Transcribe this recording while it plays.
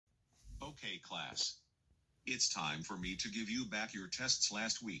Okay, class. It's time for me to give you back your tests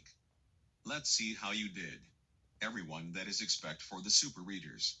last week. Let's see how you did. Everyone that is expect for the super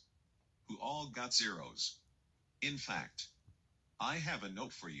readers, who all got zeros. In fact, I have a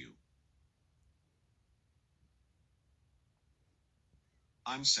note for you.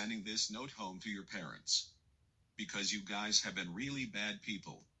 I'm sending this note home to your parents. Because you guys have been really bad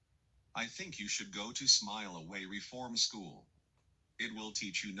people. I think you should go to Smile Away Reform School. It will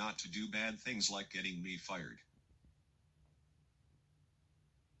teach you not to do bad things like getting me fired.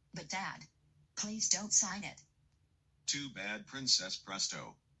 But Dad, please don't sign it. Too bad, Princess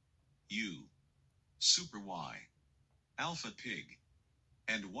Presto. You, Super Y, Alpha Pig,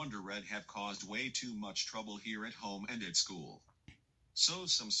 and Wonder Red have caused way too much trouble here at home and at school. So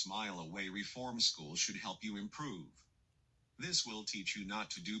some Smile Away Reform School should help you improve. This will teach you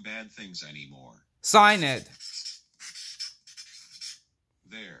not to do bad things anymore. Sign it.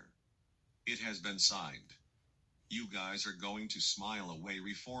 There. It has been signed. You guys are going to Smile Away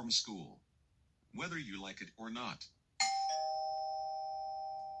Reform School. Whether you like it or not.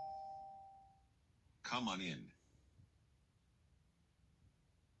 Come on in.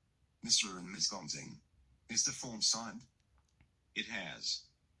 Mr. and Ms. Gonzing, is the form signed? It has.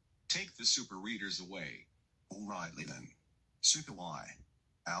 Take the super readers away. All rightly then. Super Y,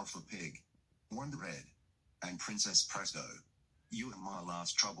 Alpha Pig, Wonder Red, and Princess Presto. You are my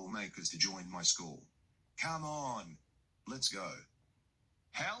last troublemakers to join my school. Come on, let's go.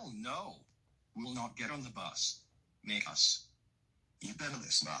 Hell no. We'll not get on the bus. Make us. You better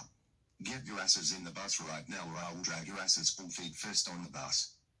listen up. Get your asses in the bus right now or I will drag your asses full feet first on the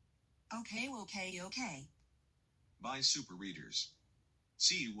bus. Okay. Bye, super readers.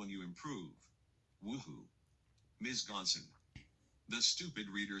 See you when you improve. Woohoo. Ms. Gonson. The stupid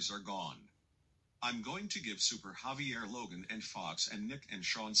readers are gone. I'm going to give Super Javier, Logan, and Fox, and Nick, and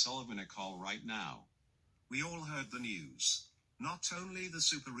Sean Sullivan a call right now. We all heard the news. Not only the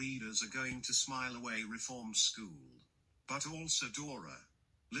super readers are going to Smile Away Reform School, but also Dora,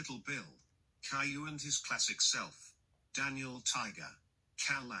 Little Bill, Caillou and his classic self, Daniel Tiger,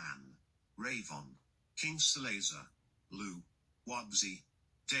 Callan, Ravon, King Salazar, Lou, Wodsy,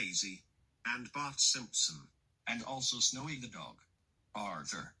 Daisy, and Bart Simpson. And also Snowy the dog,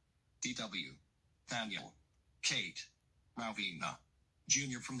 Arthur, DW, Daniel, Kate, Ravina,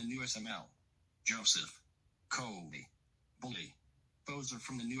 Junior from the new SML, Joseph, Colby, Bully, Bozer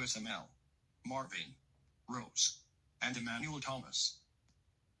from the new SML, Marvin, Rose, and Emmanuel Thomas.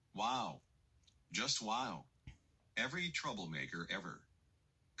 Wow. Just wow. Every troublemaker ever.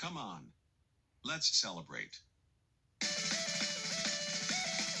 Come on. Let's celebrate.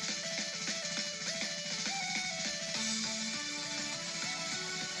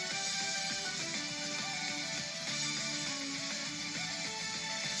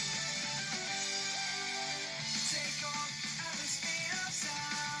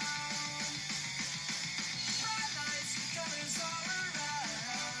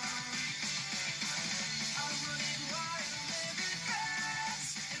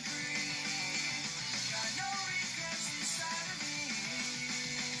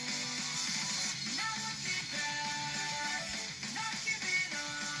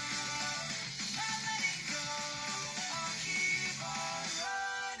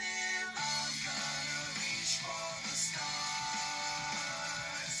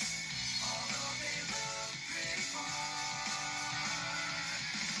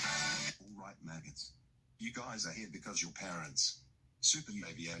 You guys are here because your parents, Super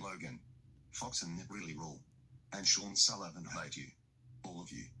Javier, Logan, Fox and Nick really rule. And Sean Sullivan hate you. All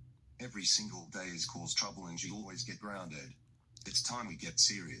of you. Every single day is cause trouble and you always get grounded. It's time we get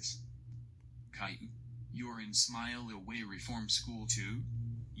serious. Caillou, you're in Smile Away Reform School too?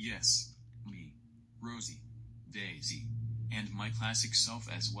 Yes, me, Rosie, Daisy, and my classic self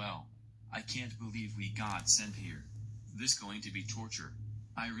as well. I can't believe we got sent here. This going to be torture.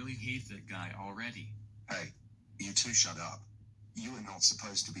 I really hate that guy already. Hey, you two shut up. You are not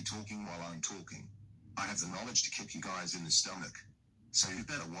supposed to be talking while I'm talking. I have the knowledge to kick you guys in the stomach. So you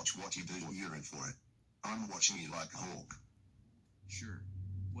better watch what you do or you're in for it. I'm watching you like a hawk. Sure,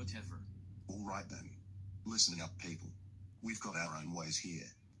 whatever. Alright then. Listen up, people. We've got our own ways here.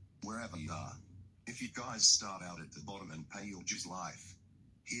 Wherever you are. If you guys start out at the bottom and pay your dues life,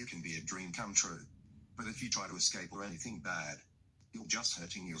 here can be a dream come true. But if you try to escape or anything bad, you're just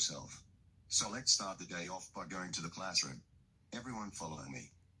hurting yourself. So let's start the day off by going to the classroom. Everyone follow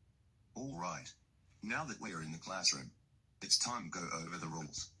me. Alright. Now that we're in the classroom, it's time to go over the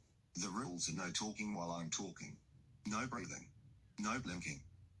rules. The rules are no talking while I'm talking. No breathing. No blinking.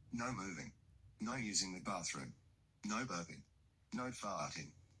 No moving. No using the bathroom. No burping. No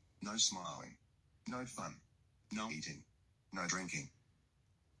farting. No smiling. No fun. No eating. No drinking.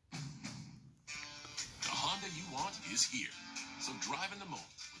 The Honda you want is here. So drive in the moment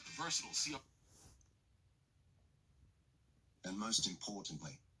with the versatile CR. And most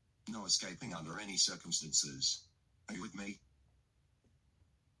importantly, no escaping under any circumstances. Are you with me?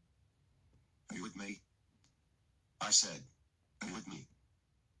 Are you with me? I said, are you with me?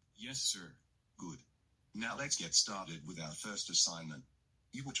 Yes, sir. Good. Now let's get started with our first assignment.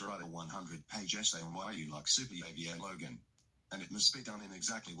 You will write a 100-page essay on why you like Super Javier Logan. And it must be done in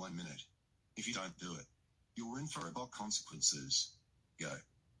exactly 1 minute. If you don't do it, you're in for about consequences. Go.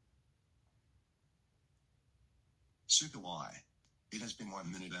 Super Y. It has been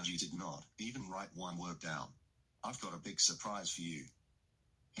 1 minute and you did not even write one word down. I've got a big surprise for you.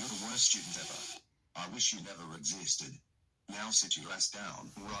 You're the worst student ever. I wish you never existed. Now sit your ass down,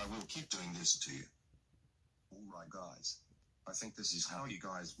 or I will keep doing this to you. Alright guys. I think this is how you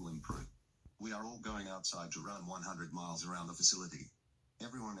guys will improve. We are all going outside to run 100 miles around the facility.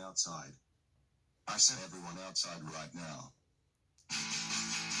 Everyone outside. I said everyone outside right now.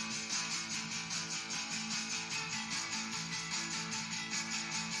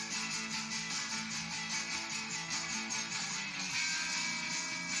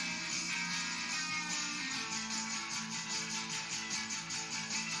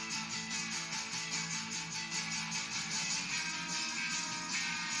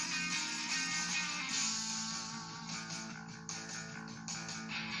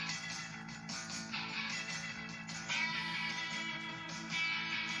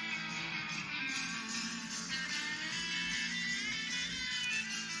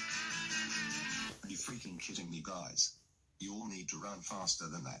 Are you freaking kidding me, guys? You all need to run faster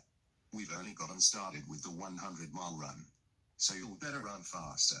than that. We've only gotten started with the 100-mile run. So you'll better run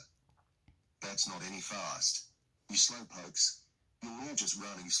faster. That's not any fast. You slowpokes. You're all just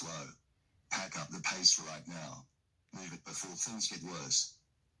running slow. Pack up the pace right now. Move it before things get worse.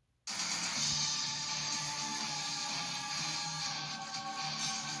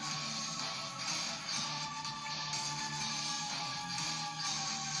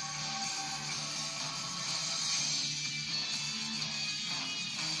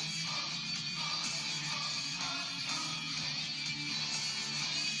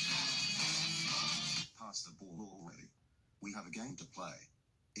 Pass the ball already. We have a game to play.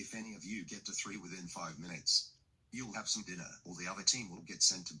 If any of you get to 3 within 5 minutes, you'll have some dinner, or the other team will get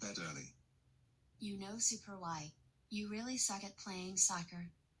sent to bed early. You know, Super Y, you really suck at playing soccer.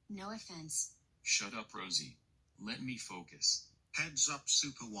 No offense. Shut up, Rosie. Let me focus. Heads up,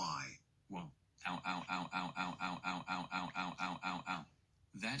 Super Y. Whoa. Ow, ow, ow, ow, ow, ow, ow, ow, ow, ow, ow, ow, ow.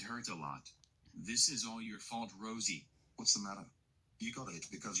 That hurt a lot. This is all your fault, Rosie. What's the matter? You got it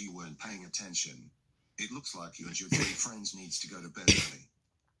because you weren't paying attention. It looks like you and your 3 friends needs to go to bed early.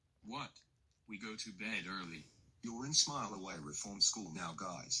 What? We go to bed early. You're in Smile Away Reform School now,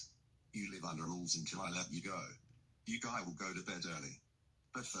 guys. You live under rules until I let you go. You guys will go to bed early.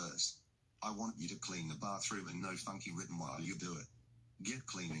 But first, I want you to clean the bathroom and no funky written while you do it. Get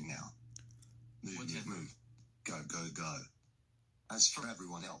cleaning now. Move, Whatever. move. Go, go, go. As for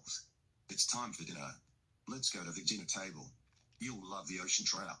everyone else, it's time for dinner. Let's go to the dinner table. You'll love the ocean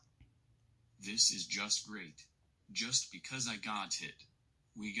trout. This is just great. Just because I got hit.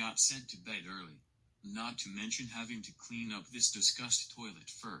 We got sent to bed early. Not to mention having to clean up this disgusting toilet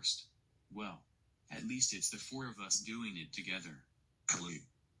first. Well, at least it's the 4 of us doing it together. Ekul.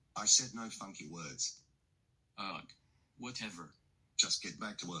 I said no funky words. Ugh. Whatever. Just get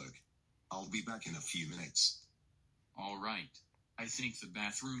back to work. I'll be back in a few minutes. Alright. I think the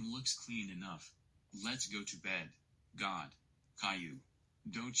bathroom looks clean enough. Let's go to bed. God. Caillou.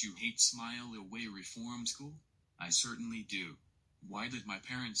 Don't you hate Smile Away Reform School? I certainly do. Why did my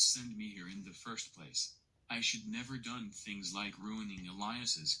parents send me here in the first place? I should never done things like ruining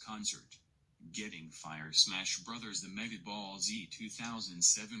Elias's concert, getting Fire Smash Brothers the Mega Ball Z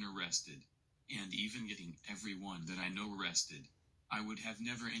 2007 arrested, and even getting everyone that I know arrested. I would have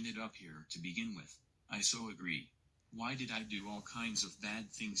never ended up here to begin with. I so agree. Why did I do all kinds of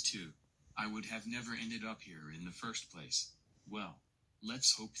bad things too? I would have never ended up here in the first place. Well,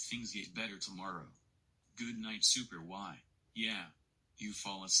 let's hope things get better tomorrow. Good night, Super Y. Yeah. You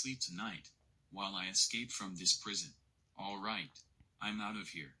fall asleep tonight, while I escape from this prison. Alright. I'm out of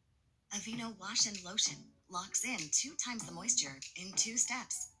here. Aveeno Wash and Lotion locks in 2 times the moisture in 2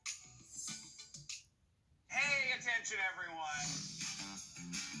 steps. Hey, attention everyone!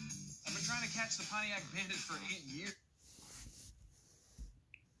 I've been trying to catch the Pontiac Bandit for 8 years.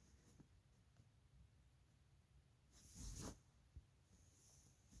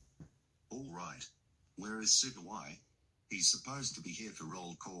 Alright. Where is Super Y? He's supposed to be here for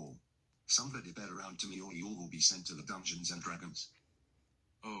roll call. Somebody better out to me or you all will be sent to the Dungeons and Dragons.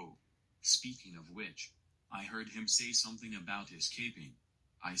 Oh, speaking of which, I heard him say something about escaping.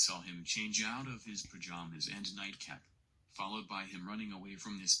 I saw him change out of his pajamas and nightcap, followed by him running away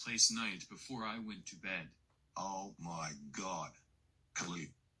from this place night before I went to bed. Oh my god. Ekul.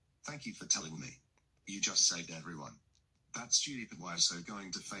 Thank you for telling me. You just saved everyone. That stupid why is so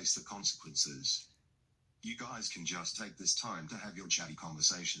going to face the consequences. You guys can just take this time to have your chatty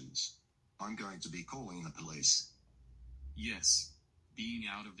conversations. I'm going to be calling the police. Yes. Being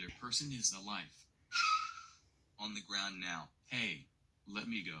out of their person is the life. On the ground now. Hey, let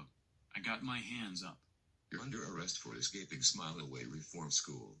me go. I got my hands up. You're under arrest for escaping Smile Away Reform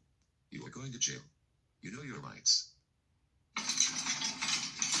School. You are going to jail. You know your rights.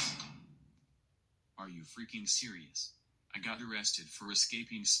 Are you freaking serious? I got arrested for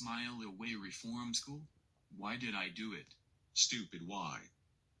escaping Smile Away Reform School? Why did I do it? Stupid why?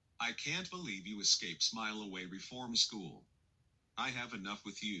 I can't believe you escaped Smile Away Reform School. I have enough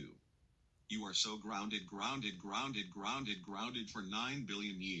with you. You are so grounded for 9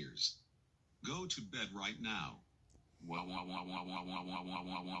 billion years. Go to bed right now. Wah wah wah wah wah wah wah wah wah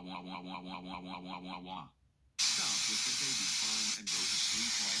wah wah wah wah wah wah wah wah wah wah. Stop with the baby fun and go to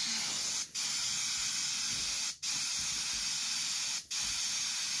sleep right now.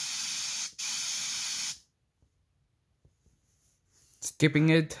 Skipping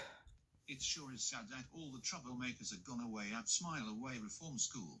it. It sure is sad that all the troublemakers have gone away at Smile Away Reform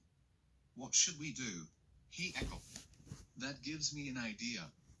School. What should we do? Ekul. That gives me an idea.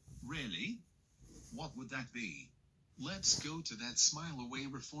 Really? What would that be? Let's go to that Smile Away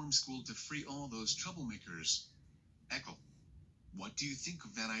Reform School to free all those troublemakers. Ekul, what do you think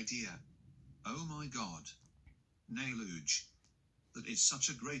of that idea? Oh my god. Nailuj. That is such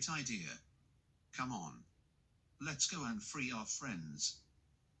a great idea. Come on. Let's go and free our friends.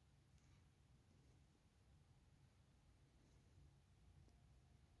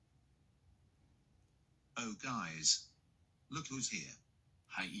 Oh guys. Look who's here.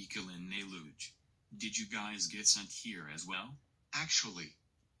 Hi Ekul and Nailuj. Did you guys get sent here as well? Actually,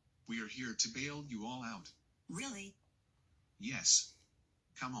 we are here to bail you all out. Really? Yes.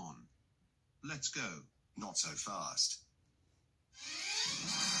 Come on. Let's go. Not so fast.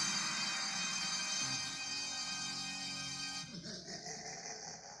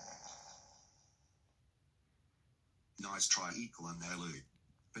 Nice try, Ekul and Nailuj.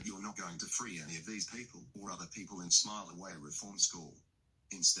 But you're not going to free any of these people or other people in Smile Away Reform School.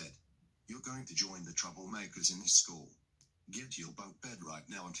 Instead, you're going to join the troublemakers in this school. Get to your bunk bed right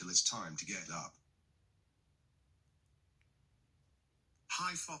now until it's time to get up.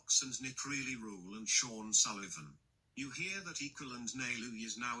 Hi Fox and Nick really rule and Sean Sullivan. You hear that Ekul and Nailuj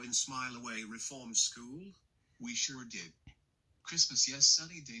is now in Smile Away Reform School? We sure did. Christmas yes,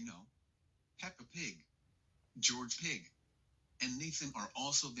 Sunny Day no. Peppa Pig, George Pig, and Nathan are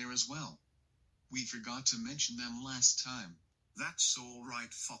also there as well. We forgot to mention them last time. That's all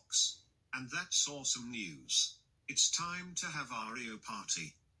right, Fox. And that's awesome news. It's time to have our EO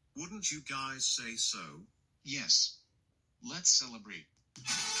party. Wouldn't you guys say so? Yes. Let's celebrate.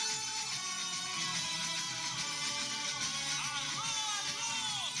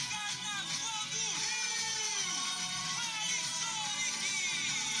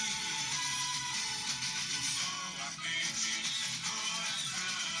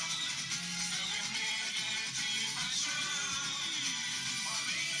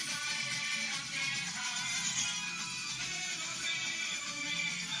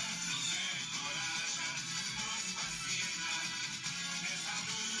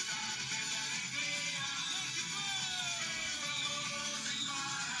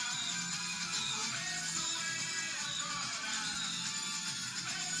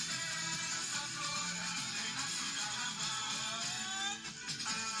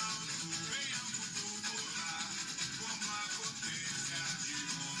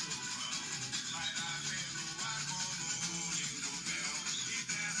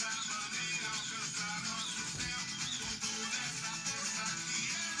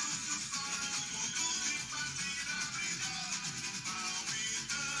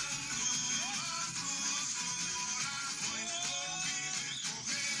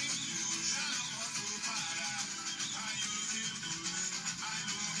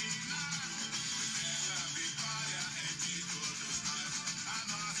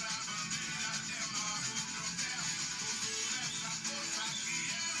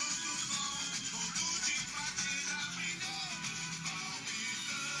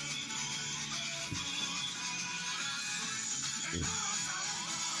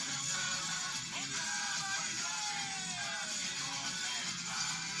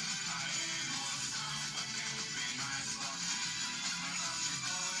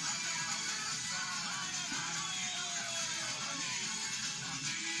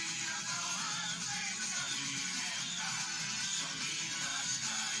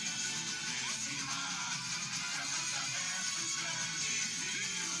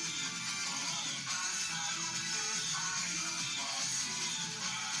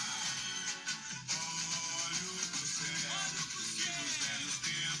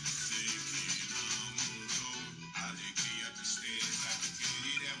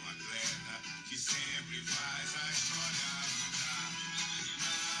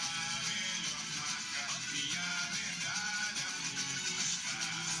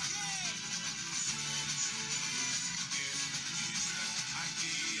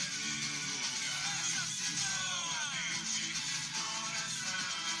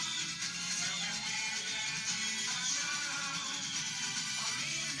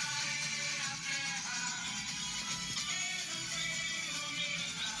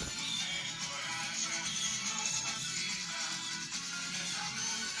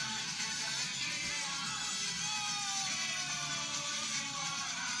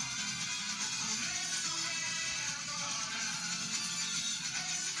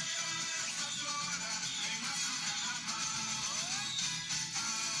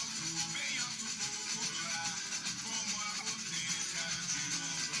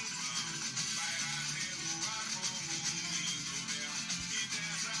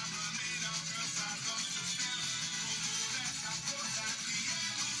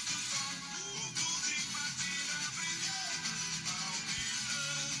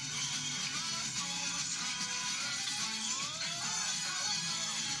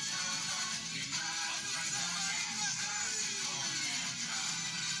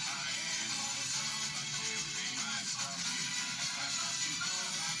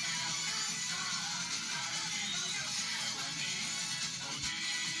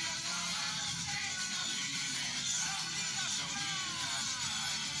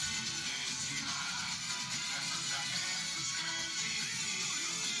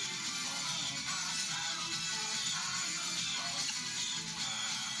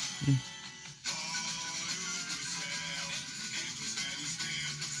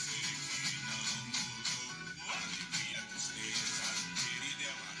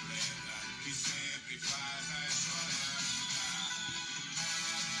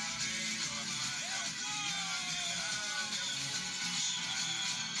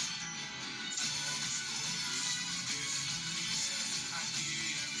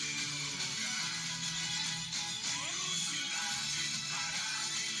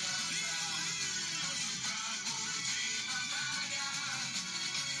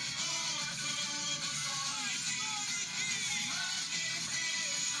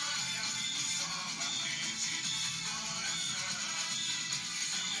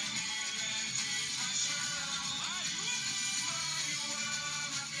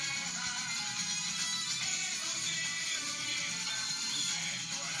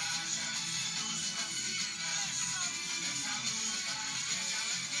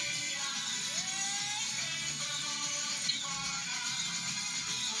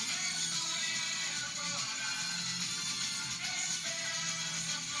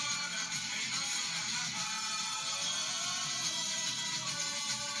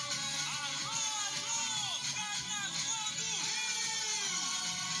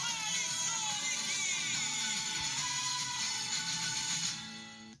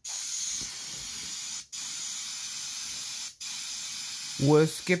 We're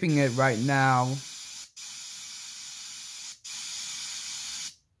skipping it right now.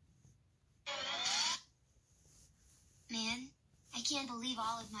 Man, I can't believe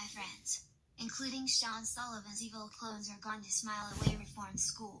all of my friends, including Sean Sullivan's evil clones, are gone to Smile Away Reform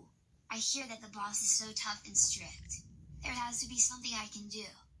School. I hear that the boss is so tough and strict. There has to be something I can do.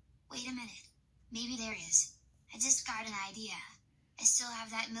 Wait a minute. Maybe there is. I just got an idea. I still have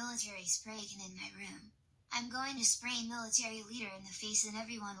that military spray can in my room. I'm going to spray military leader in the face and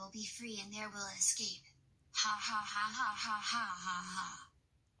everyone will be free and there will escape. Ha ha ha ha ha ha ha ha.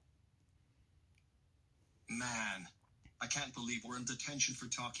 Man, I can't believe we're in detention for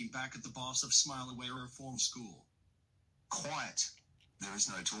talking back at the boss of Smile Away Reform School. Quiet. There is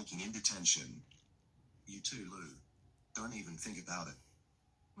no talking in detention. You too, Lou. Don't even think about it.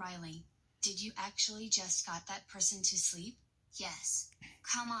 Riley, did you actually just got that person to sleep? Yes.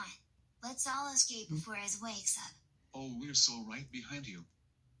 Come on. Let's all escape before his wakes up. Oh, we're so right behind you.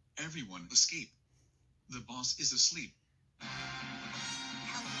 Everyone escape. The boss is asleep. Hell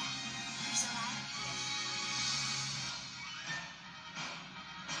yeah. I'm so out of here.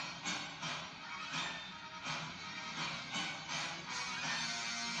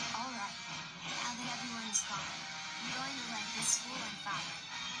 Alright. Now that everyone is gone, I'm going to light this school on fire.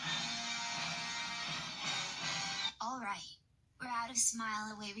 Alright. We're out of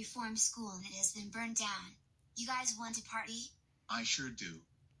Smile Away Reform School and it has been burned down. You guys want to party? I sure do.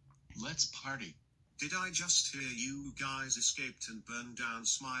 Let's party. Did I just hear you guys escaped and burned down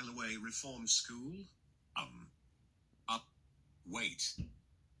Smile Away Reform School? Wait.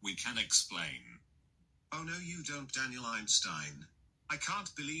 We can explain. Oh no you don't, Daniel Einstein. I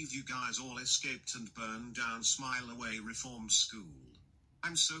can't believe you guys all escaped and burned down Smile Away Reform School.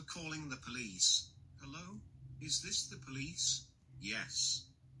 I'm so calling the police. Hello? Is this the police? Yes.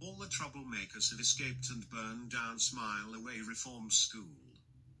 All the troublemakers have escaped and burned down Smile Away Reform School.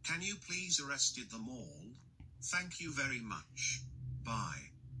 Can you please arrested them all? Thank you very much.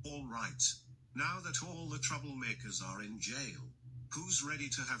 Bye. All right. Now that all the troublemakers are in jail, who's ready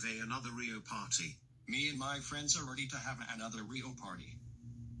to have another Rio party? Me and my friends are ready to have another Rio party.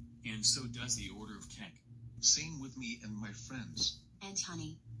 And so does the Order of Kek. Same with me and my friends. And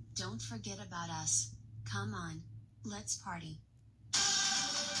honey, don't forget about us. Come on. Let's party.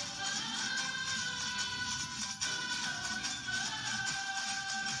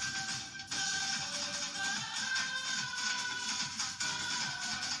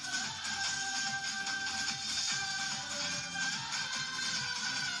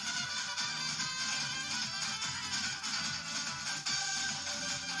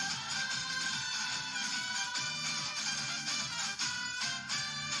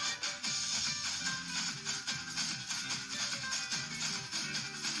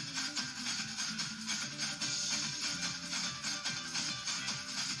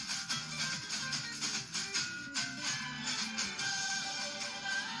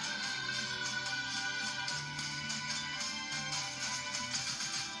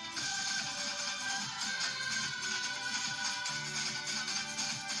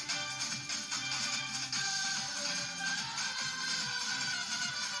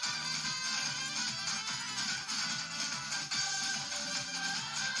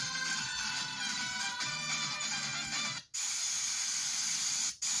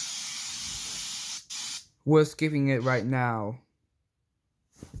 We're skipping it right now.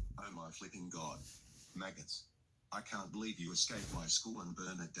 Oh my flipping god. Maggots. I can't believe you escaped my school and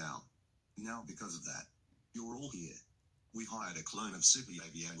burned it down. Now because of that, you're all here. We hired a clone of Super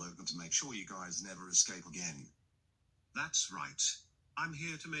Javier Logan to make sure you guys never escape again. That's right. I'm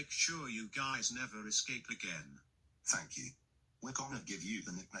here to make sure you guys never escape again. Thank you. We're gonna give you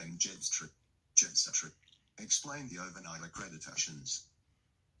the nickname Jedstrip. Jedstrip. Explain the overnight accreditations.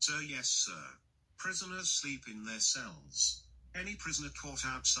 So yes, sir. Prisoners sleep in their cells. Any prisoner caught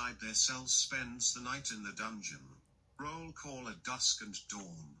outside their cells spends the night in the dungeon. Roll call at dusk and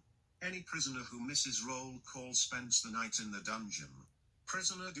dawn. Any prisoner who misses roll call spends the night in the dungeon.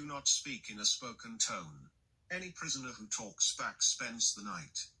 Prisoner do not speak in a spoken tone. Any prisoner who talks back spends the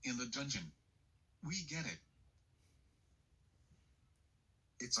night In the dungeon. We get it.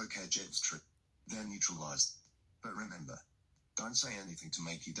 It's okay, Jedstrip. They're neutralized. But remember, don't say anything to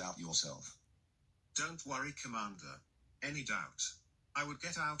make you doubt yourself. Don't worry, Commander. Any doubt, I would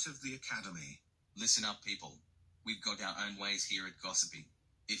get out of the academy. Listen up, people. We've got our own ways here at Gossipy.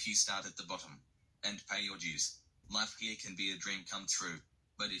 If you start at the bottom and pay your dues, life here can be a dream come true.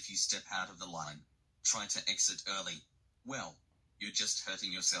 But if you step out of the line, try to exit early, well, you're just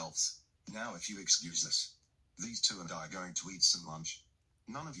hurting yourselves. Now if you excuse us, these two and I are going to eat some lunch.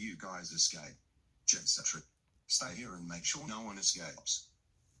 None of you guys escape. Jedstrip. Stay here and make sure no one escapes.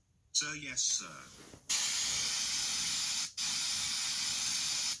 So yes, sir.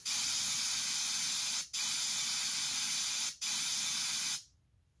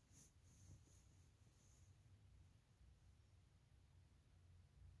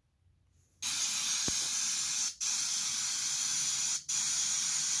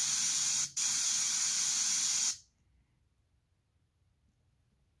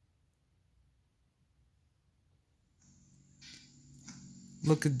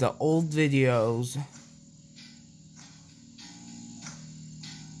 Look at the old videos.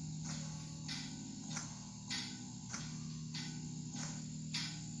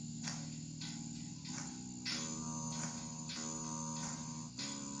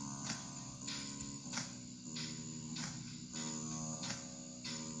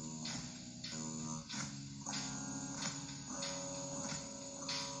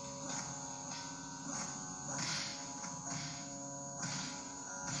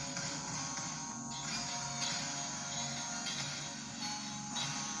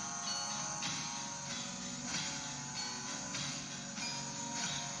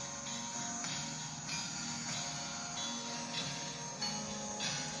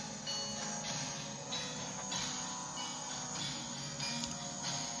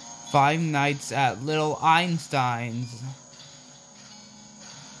 Five Nights at Little Einstein's.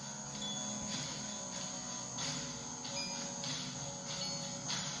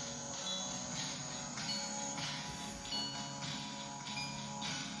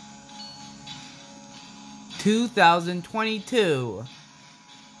 (2022)